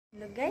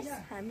Hello guys,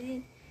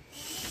 हामी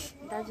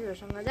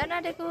दाजुहरूसँग जान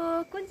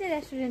आँटेको कुन चाहिँ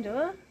रेस्टुरेन्ट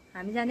हो?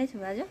 हामी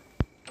जानेछौँ आज।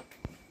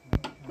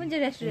 कुन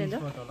चाहिँ रेस्टुरेन्ट हो?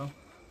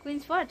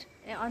 Queens spot.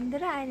 ए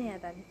अन्धेर आएन यहाँ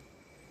त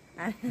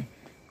हामी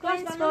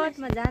क्विन्स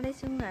स्पटमा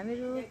जाँदैछौँ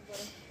हामीहरू।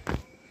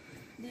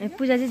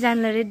 पूजा चाहिँ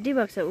जानलाई रेडी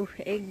भएको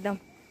छ। एकदम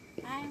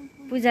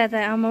पूजा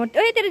त आमा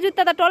ओइ तेरो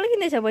जुत्ता त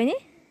टल्किँदैछ बहिनी।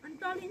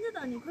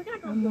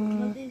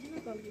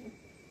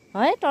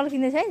 है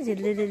टल्किँदैछ है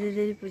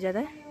झिल्ली पूजा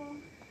त।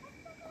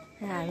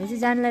 हामी चाहिँ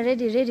जानलाई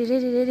रेडी रेडी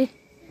रेडी रेडी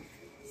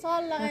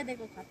सल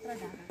लगाइदिएको खतरा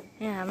ढाका।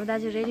 यहाँ हाम्रो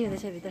दाजु रेडी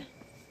हुँदैछ भित्र।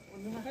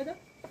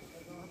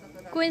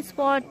 क्विन्स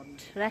स्पट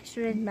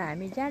रेस्टुरेन्टमा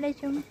हामी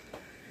जाँदैछौँ।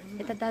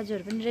 यता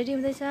दाजुहरू पनि रेडी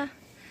हुँदैछ।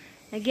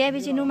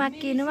 ग्याबी चाहिँ नुमा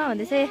के नुमा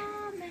हुँदैछ।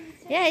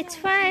 या it's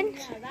fine,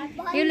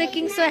 you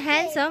looking so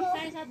handsome.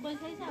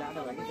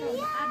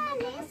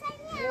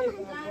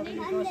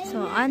 So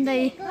on the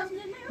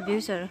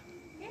भ्युजहरू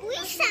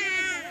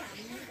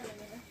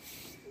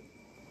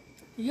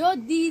यो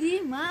दिदी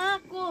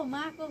माको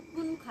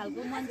कुन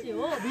खालको मान्छे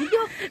हो?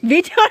 भिडियो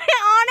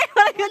अनै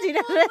गरेको छैन।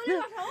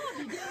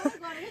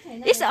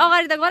 यस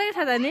अगाडि त गरेको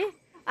छ त नि,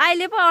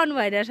 अहिले पो अन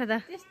भइरहेछ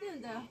त। त्यस्तै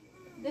हुन्छ,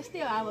 त्यस्तै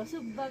हो। अब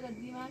सुब्बाको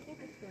दिमागै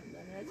त्यस्तो हुन्छ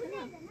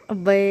रहेछ।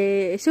 अब्बे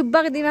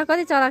सुब्बाको दिमाग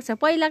कति चलाक छ।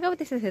 पहिलाको पो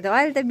त्यस्तो थियो त,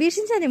 अहिले त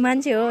बिर्सिन्छ नि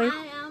मान्छे हो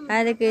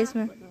अहिलेको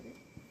यसमा।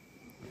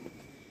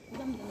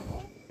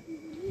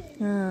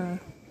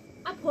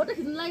 फोटो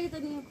खिच्नु लागि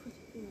त नि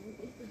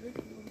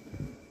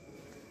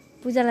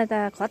पूजालाई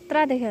त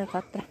खतरा देखेर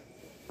खतरा।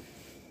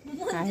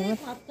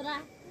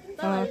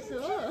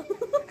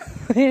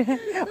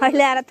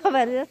 अहिले आएर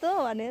तपाईँहरू जस्तो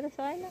भनेर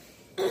छैन।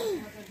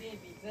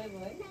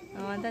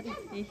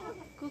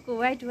 कुकुर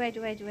white white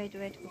white white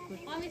white कुकुर।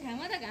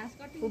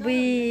 उबी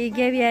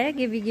गेबी आयो,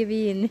 गेबी गेबी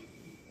हिँड्ने।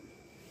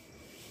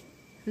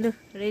 लु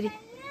रेडी।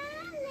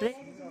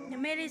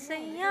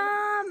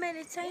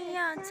 मेरो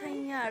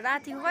छैया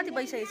रातिको कति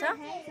बजिसकेको छ?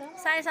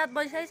 7:30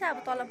 बजिसकेको छ। अब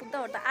तल पुग्दा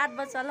ओर्दा 8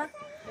 बज्छ ल।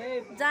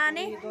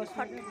 जाने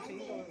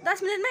 10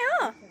 मिनटमै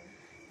हो।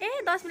 ए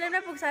 10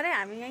 मिनटमै पुग्छ अरे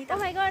हामी यहीँ त। ओ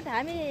माई गॉड,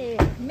 हामी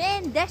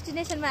मेन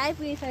डेस्टिनेसनमा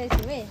आइपुगिसकेको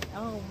छौँ है।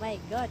 ओह माई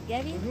गॉड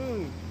ग्याबी,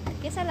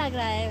 कैसा लग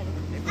रहा है?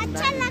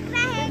 अच्छा लग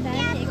रहा है।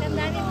 एकदम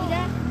दामी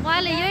पूजा।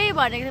 मैले यही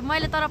भनेको थिएँ।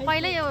 मैले तर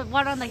पहिल्यै यो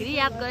बनाउँदाखेरि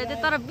याद गरेको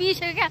थिएँ, तर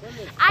बिर्सेँ क्या।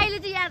 अहिले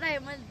चाहिँ याद आयो,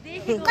 मैले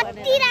देखेको।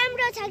 कति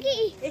राम्रो छ कि।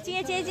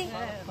 एकछिन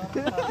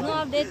नो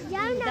अपडेट।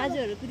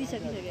 दाजुहरू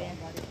कुदिसकिसक्यो यहाँ।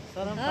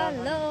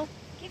 हेलो,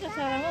 के को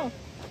सरम हौ?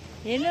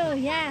 हेर्नु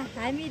यहाँ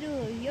हामीहरू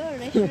यो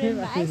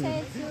रेस्टुरेन्टमा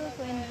आइसकेको छु।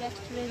 क्विन्स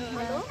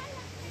रेस्टुरेन्टमा।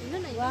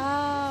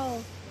 वाउ,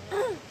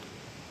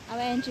 अब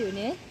एन्ट्री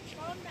हुने है।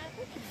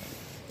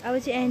 अब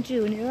चाहिँ एन्ट्री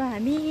हुने हो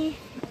हामी।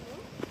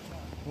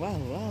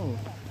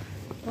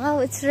 Wow,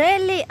 it's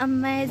really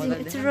amazing.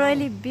 It's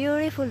really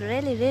beautiful.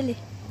 Really, really.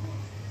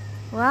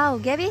 Wow,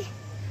 Gabby,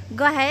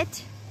 go ahead.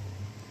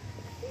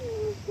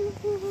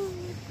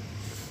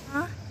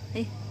 Huh?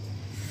 Hey.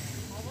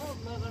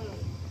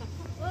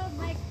 Oh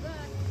my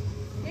god.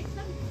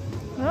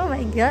 Oh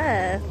my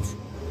God.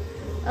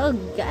 Oh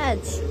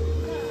God.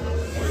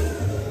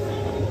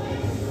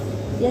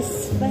 Yes,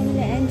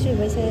 finally entry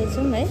भइसकेको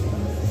छौँ है।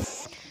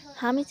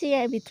 हामी चाहिँ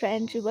यहाँभित्र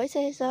एन्ट्री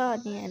भइसकेको छ।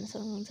 अनि हेर्न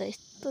सक्नुहुन्छ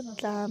यस्तो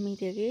दामी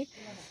थियो कि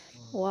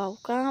वाउ,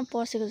 कहाँ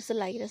पसेको जस्तो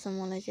लागिरहेछ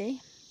मलाई चाहिँ।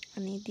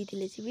 अनि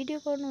दिदीले चाहिँ भिडियो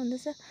गर्नु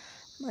हुँदैछ,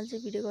 मैले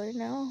चाहिँ भिडियो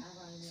गरेन हो।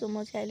 सो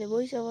म चाहिँ अहिले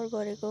भोइस ओभर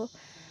गरेको।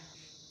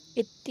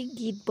 यति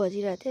गीत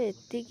बजिरहेको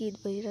थियो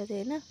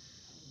होइन।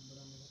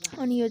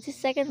 अनि यो चाहिँ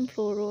सेकेन्ड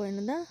फ्लोर हो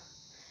होइन त।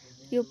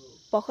 यो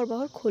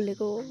भर्खर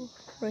खोलेको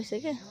रहेछ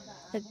क्या।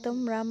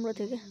 एकदम राम्रो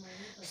थियो क्या।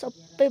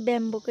 सबै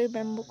ब्याम्बोको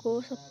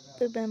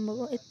सबै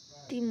ब्याम्बोको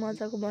यति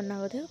मजाको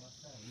बनाएको थियो।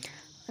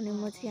 अनि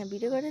म चाहिँ यहाँ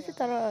भिडियो गरेको थिएँ,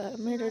 तर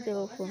मेरो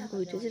त्यो फोनको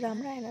भिडियो चाहिँ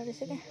राम्रो आएन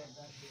रहेछ क्या।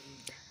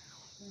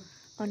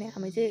 अनि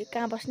हामी चाहिँ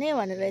कहाँ बस्ने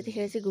भनेर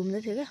यतिखेर चाहिँ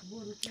घुम्दै थियो क्या।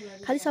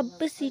 खालि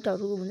सबै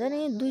सिटहरू हुन्छ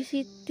नि, 2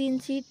 सिट 3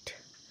 सिट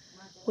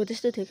हो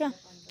त्यस्तो थियो क्या।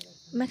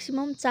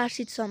 म्याक्सिमम् 4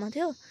 सिटसम्म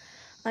थियो।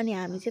 अनि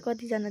हामी चाहिँ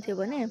कतिजना थियो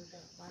भने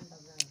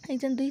 1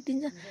 जना 2 3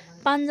 जना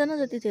 5 जना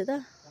जति थियो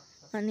त।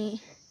 अनि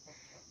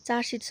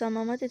 4 सिटसम्म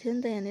मात्रै थियो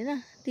नि त यहाँनिर,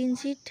 3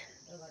 सिट।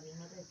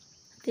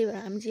 त्यही भएर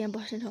हामी चाहिँ यहाँ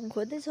बस्ने ठाउँ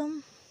खोज्दैछौँ।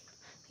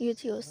 यो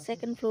चाहिँ हो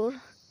सेकेन्ड फ्लोर,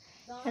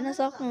 हेर्न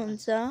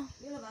सक्नुहुन्छ।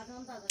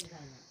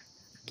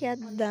 क्या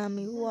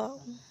दामी, वाउ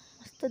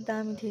कस्तो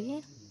दामी थियो कि।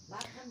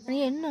 अनि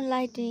हेर्नु न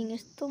लाइटिङ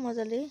यस्तो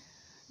मजाले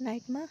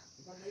नाइटमा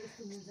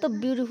यस्तो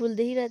ब्युटिफुल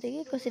देखिरहेको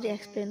थियो कि कसरी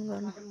एक्सप्लेन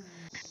गर्नु।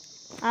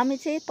 हामी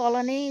चाहिँ तल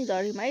नै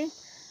झऱ्यौँ है।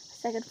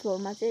 सेकेन्ड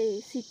फ्लोरमा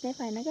चाहिँ सिट नै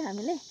पाएन क्या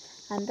हामीले।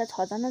 हामी त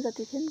 6 जना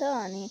जति थियो नि त।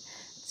 अनि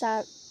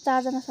 4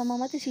 जनासम्म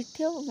मात्रै सिट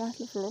थियो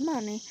माथिल्लो फ्लोरमा।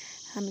 अनि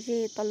हामी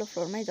चाहिँ तल्लो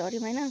फ्लोरमै झऱ्यौँ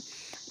होइन।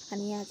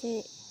 अनि यहाँ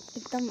चाहिँ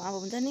एकदम अब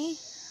हुन्छ नि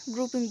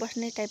ग्रुपिङ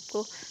बस्ने टाइपको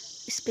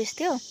स्पेस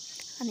थियो।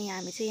 अनि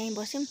हामी चाहिँ यहीँ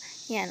बस्यौँ।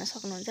 यहाँ हेर्न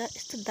सक्नुहुन्छ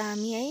यस्तो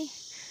दामी है,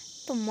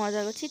 यस्तो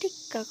मजाको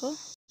चिटिक्कको।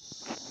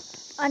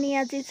 अनि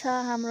यहाँ चाहिँ छ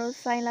हाम्रो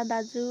साइला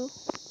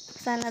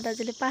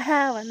दाजुले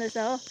पारा भन्दैछ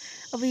हो।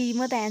 अब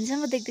म त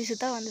ह्यान्डसम्म देख्दैछु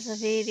त भन्दैछ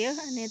फेरि हो।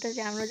 अनि यता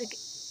चाहिँ हाम्रो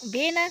चाहिँ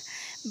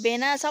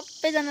भेना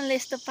सबैजनाले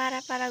यस्तो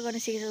पारा गर्ने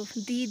सिकेको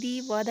छ।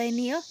 दिदी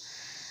भदैनी हो।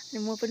 अनि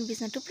म पनि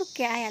बिचमा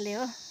टुप्लुक्कै आइहालेँ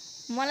हो।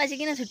 मलाई चाहिँ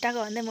किन छुट्टाएको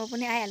भन्दै म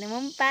पनि आइहालेँ,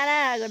 म पनि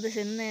पारा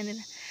गर्दैछु हेर्नु न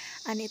यहाँनिर।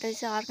 अनि यता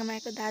चाहिँ अर्कोमा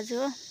आएको दाजु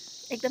हो,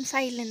 एकदम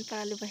साइलेन्ट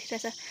पाराले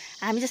बसिरहेछ।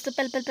 हामी जस्तो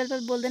पेल पेल पेल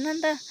पेल बोल्दैन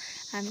नि त,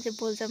 हामी चाहिँ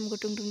बोल्छौँ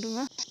गुटुङ टुङटुङ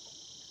हो।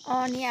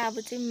 अनि अब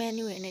चाहिँ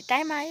मेन्यु हेर्ने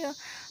टाइम आयो।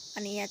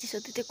 अनि यहाँ चाहिँ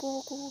सोध्दै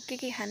थियो को के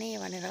खाने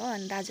भनेर हो।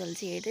 अनि दाजुहरूले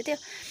चाहिँ हेर्दै थियो।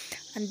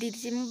 अनि दिदी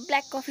चाहिँ म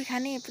ब्ल्याक कफी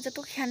खाने, पूजा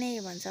तँ के खाने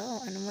भन्छ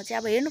हो। अनि म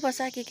चाहिँ अब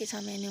हेर्नुपर्छ के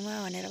छ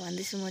मेन्युमा भनेर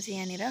भन्दैछु म चाहिँ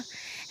यहाँनिर।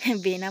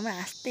 भेनामा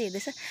हाँस्दै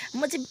हेर्दैछ।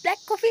 म चाहिँ ब्ल्याक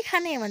कफी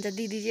खाने भन्छ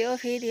दिदी चाहिँ हो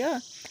फेरि हो।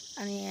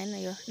 अनि होइन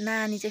यो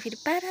नानी चाहिँ फेरि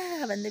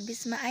पारा भन्दै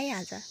बिचमा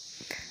आइहाल्छ।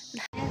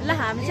 ल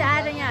हामी चाहिँ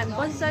आएर यहाँ हामी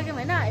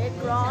बसिसक्यौँ होइन, एक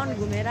राउन्ड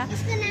घुमेर यहाँ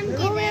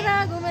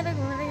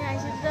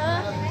आइसक्छ।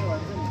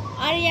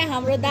 अनि यहाँ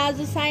हाम्रो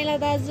दाजु साइला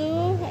दाजु,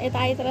 यता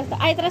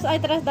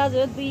आइतरास दाजु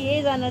हो,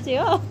 दुईजना चाहिँ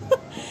हो।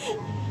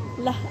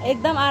 ल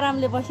एकदम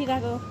आरामले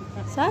बसिरहेको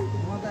छ।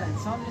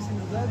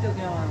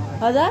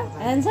 हजुर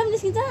ह्यान्डसम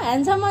निस्किन्छ,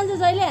 ह्यान्डसम मान्छे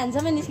जहिले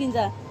ह्यान्डसमै निस्किन्छ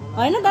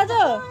होइन दाजु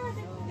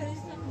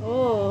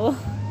हो।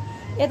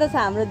 यता छ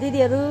हाम्रो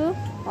दिदीहरू,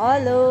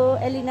 हेलो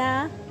एलिना।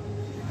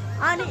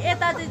 अनि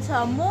यता चाहिँ छ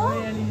म,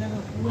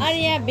 अनि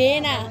यहाँ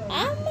भेना।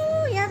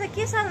 आम्मो यहाँ त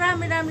के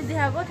साह्रो राम्रो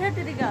देखाएको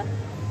ठेटीका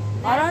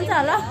हराउँछ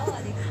होला।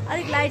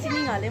 अलिक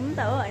लाइटनिङ हाले पनि त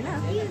हो होइन।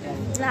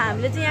 ल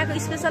हामीले चाहिँ यहाँको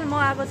स्पेसल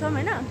मगाएको छौँ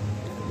होइन।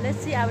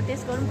 लेट्स सी अब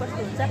टेस्ट गरौँ कस्तो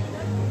हुन्छ।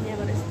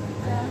 यहाँबाट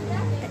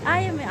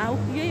आयो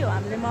यही हो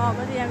हामीले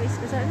मगाएको चाहिँ यहाँको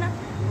स्पेसल होइन।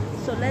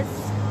 So let's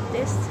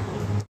test.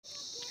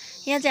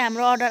 यहाँ चाहिँ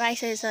हाम्रो अर्डर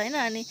आइसकेको छ होइन।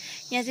 अनि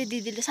यहाँ चाहिँ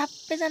दिदीले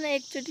सबैजना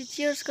एकचोटि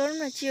चियर्स गरौँ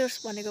न,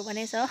 चियर्स भनेको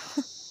भनेछ हो।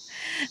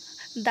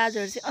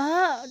 दाजुहरू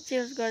चाहिँ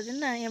चियर्स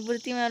गर्दैन, यहाँ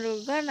बरु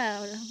तिमीहरू गर न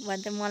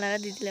भन्दै मलाई र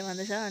दिदीले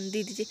भन्दैछ। अनि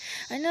दिदी चाहिँ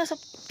होइन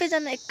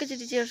सबैजना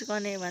एकैचोटि चियर्स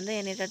गर्ने भन्दै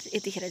यहाँनिर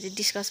यतिखेर चाहिँ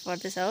डिस्कस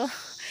पर्दैछ हो।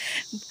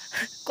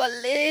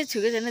 कसले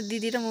छुएको छैन,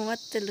 दिदी र म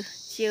मात्रै। लु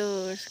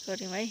चियर्स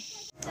गऱ्यौँ है।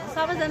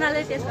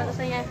 सबैजनाले टेस्ट गर्दैछ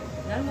यहाँ।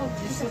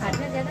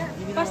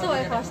 कस्तो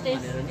भयो फर्स्ट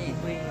टेस्ट?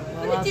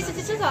 चिसो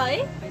चिसो छ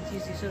है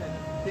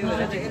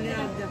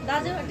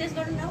दाजु, टेस्ट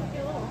गर्नु न।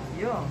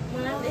 यो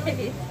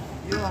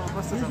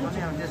कस्तो छ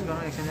भने अब टेस्ट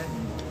गरौँ एकछिन।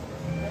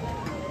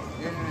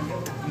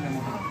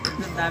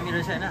 एकदम दामी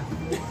रहेछ होइन,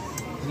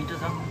 मिठो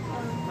छ।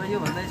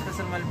 योभन्दा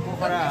स्पेसल मैले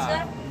पोखरा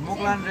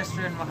मोकलान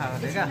रेस्टुरेन्टमा खाएको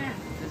थिएँ क्या।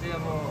 त्यो चाहिँ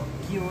अब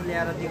के हो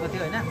ल्याएर दिएको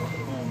थियो होइन।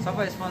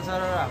 सबै स्पोन्सर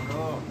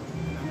हाम्रो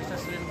मिस्टर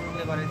सुरेन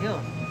गुरुङले गरेको थियो।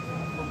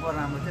 पोखरा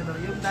राम्रो थियो, तर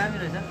यो दामी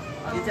रहेछ।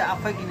 यो चाहिँ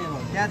आफै किनेको हो,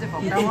 त्यहाँ चाहिँ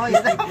फक्टामा यो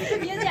चाहिँ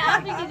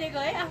आफै किनेको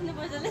है आफ्नो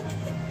पैसाले।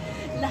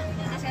 ल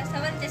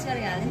सबैले टेस्ट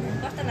गरेर हाल्यो नि,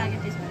 कस्तो लाग्यो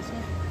टेस्ट गर्छु?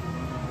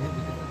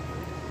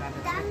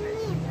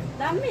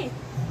 दामी।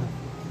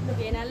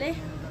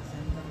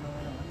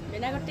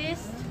 भेनाको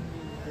टेस्ट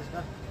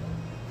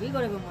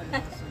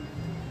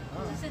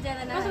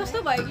कस्तो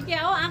भयो कि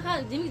क्या हो? आँखा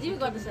झिमिक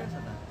गर्दैछ।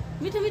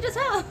 मिठो मिठो छ।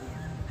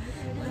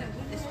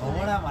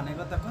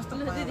 भनेको त कस्तो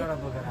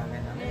बोकेर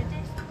आएन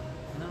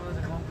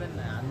कम्प्लेन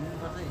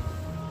हाल्नुपर्छ।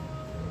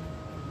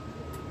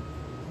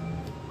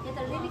 यो त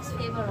रिमिक्स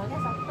फ्लेभर हो क्या,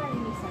 सबै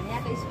रिमिक्स हो।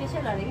 यहाँको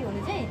स्पेसल अरे कि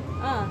हुनु चाहिँ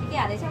के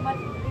हालेछ, बट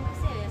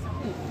रिमिक्सै हो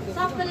सबै।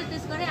 सबैले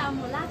टेस्ट गरेँ, अब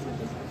म लास्टमा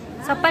टेस्ट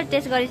गर्छु। सबै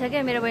टेस्ट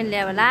गरिसक्यो मेरो बहिनीले,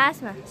 अब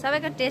लास्टमा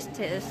सबैको टेस्ट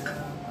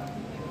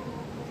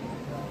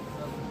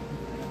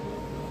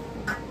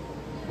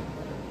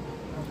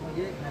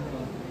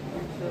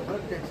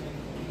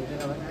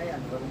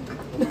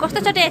कस्तो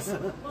छ टेस्ट?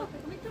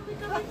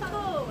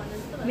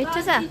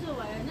 मिठो छ।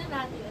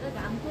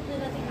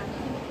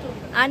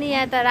 अनि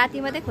यहाँ त राति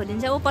मात्रै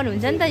खोलिन्छ, ओपन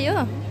हुन्छ नि त यो,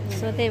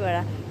 सो त्यही भएर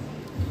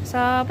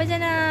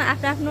सबैजना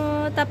आफ्नो आफ्नो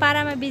त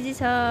पारामा बिजी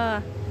छ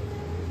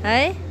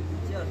है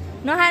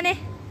नखाने।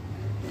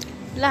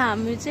 ल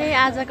हामी चाहिँ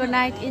आजको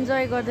नाइट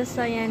इन्जोय गर्दैछ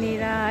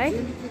यहाँनिर है।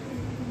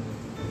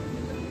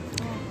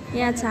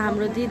 यहाँ छ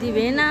हाम्रो दिदी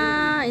भेना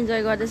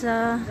इन्जोय गर्दैछ।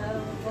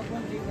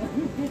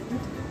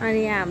 अनि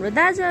यहाँ हाम्रो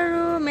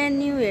दाजुहरू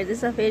मेन्यु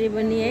हेर्दैछ फेरि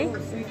पनि है।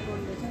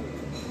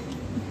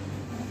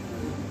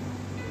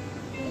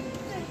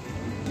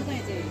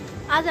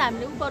 आज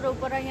हामीले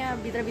उपर यहाँ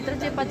भित्र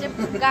चेप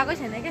गएकै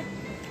छैन क्या।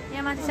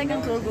 यहाँ माथि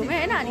सेकेन्ड फ्लोर घुम्यो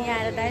होइन। अनि यहाँ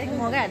आएर डाइरेक्ट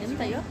मगाइहाल्यो नि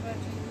त यो।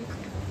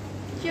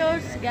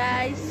 Cheers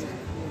guys.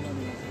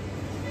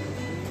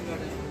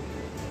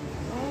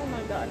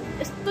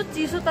 यस्तो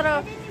चिसो, तर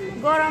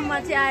गरममा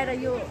चाहिँ आएर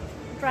यो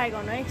ट्राई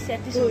गर्नु है,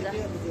 सेटिस हुन्छ।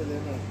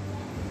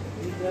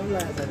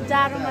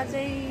 जाडोमा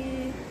चाहिँ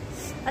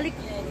अलिक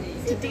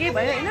ठिकै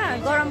भयो होइन,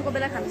 गरमको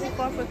बेला खानु चाहिँ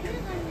पर्फेक्ट।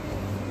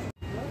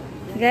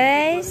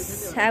 गाइस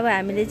अब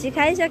हामीले चाहिँ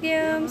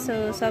खाइसक्यौँ। सो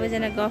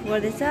सबैजना गफ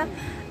गर्दैछ।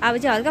 अब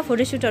चाहिँ हल्का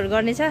फोटोसुटहरू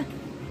गर्नेछ,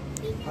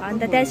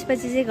 अन्त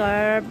त्यसपछि चाहिँ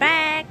घर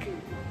ब्याक।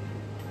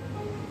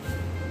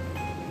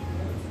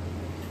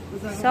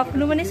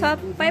 सक्नु पनि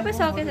सबै पो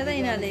सकेछ त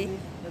यिनीहरूले।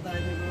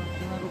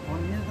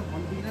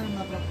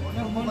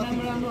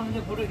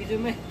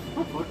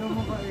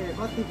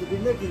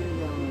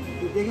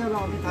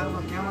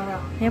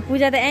 यहाँ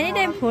पूजा त एनी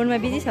टाइम फोनमा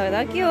बिजी छ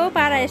त के हो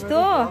पारा यस्तो?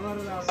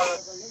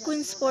 कुन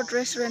स्पोर्ट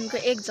रेस्टुरेन्टको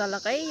एक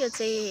झलक है। यो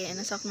चाहिँ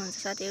हेर्न सक्नुहुन्छ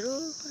साथीहरू,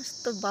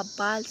 यस्तो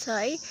बब्बाल छ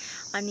है।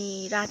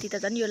 अनि राति त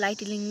झन् यो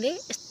लाइटिङले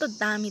यस्तो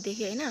दामी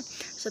देख्यो होइन।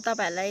 सो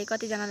तपाईँहरूलाई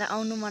कतिजनालाई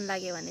आउनु मन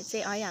लाग्यो भने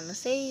चाहिँ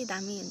आइहाल्नुहोस् है,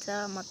 दामी हुन्छ,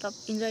 मतलब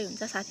इन्जोय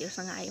हुन्छ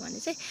साथीहरूसँग आयो भने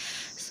चाहिँ।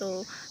 सो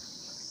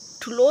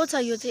ठुलो छ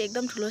यो चाहिँ,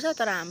 एकदम ठुलो छ,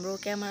 तर हाम्रो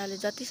क्यामेराले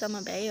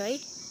जतिसम्म भ्यायो है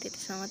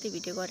त्यतिसम्म मात्रै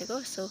भिडियो गरेको।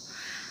 सो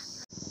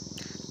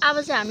अब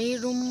चाहिँ हामी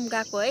रुम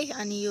गएको है।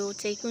 अनि यो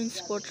चाहिँ क्विन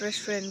स्पोर्ट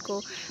रेस्टुरेन्टको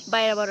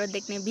बाहिरबाट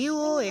देख्ने भ्यू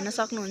हो, हेर्न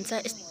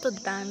सक्नुहुन्छ, यस्तो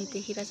दामी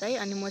देखिरहेछ है।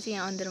 अनि म चाहिँ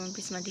यहाँ अँध्यारोमा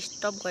बिचमा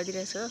डिस्टर्ब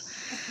गरिदिरहेछु।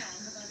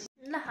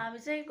 ल हामी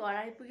चाहिँ घर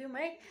आइपुग्यौँ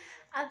है।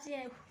 अब चाहिँ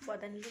यहाँ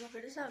भदानी लुगा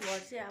फेरि छ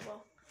घर चाहिँ अब।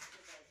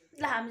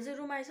 ल हामी चाहिँ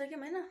रुम आइसक्यौँ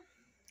होइन।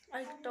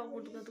 अलिक टाउको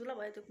दुख्ला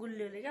भयो त्यो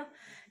गुलियोले क्या,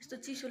 यस्तो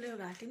चिसोले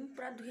घाँटी पनि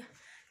पुरा दुख्यो,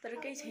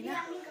 तर केही छैन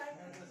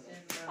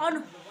अनु।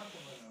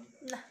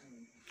 ल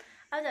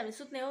आज हामी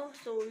सुत्ने हो।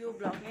 सो यो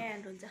भ्लग यहाँ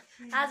एन्ड हुन्छ।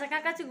 आज कहाँ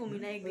कहाँ चाहिँ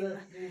घुमिन एक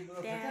दिनमा,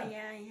 त्यहाँ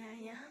यहाँ यहाँ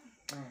यहाँ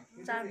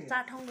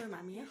चार ठाउँ गयौँ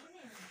हामी हो।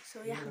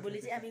 सो यहाँ भोलि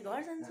चाहिँ हामी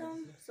घर जान्छौँ।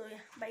 सो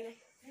यहाँ बाई बाई,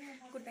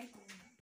 गुड नाइट।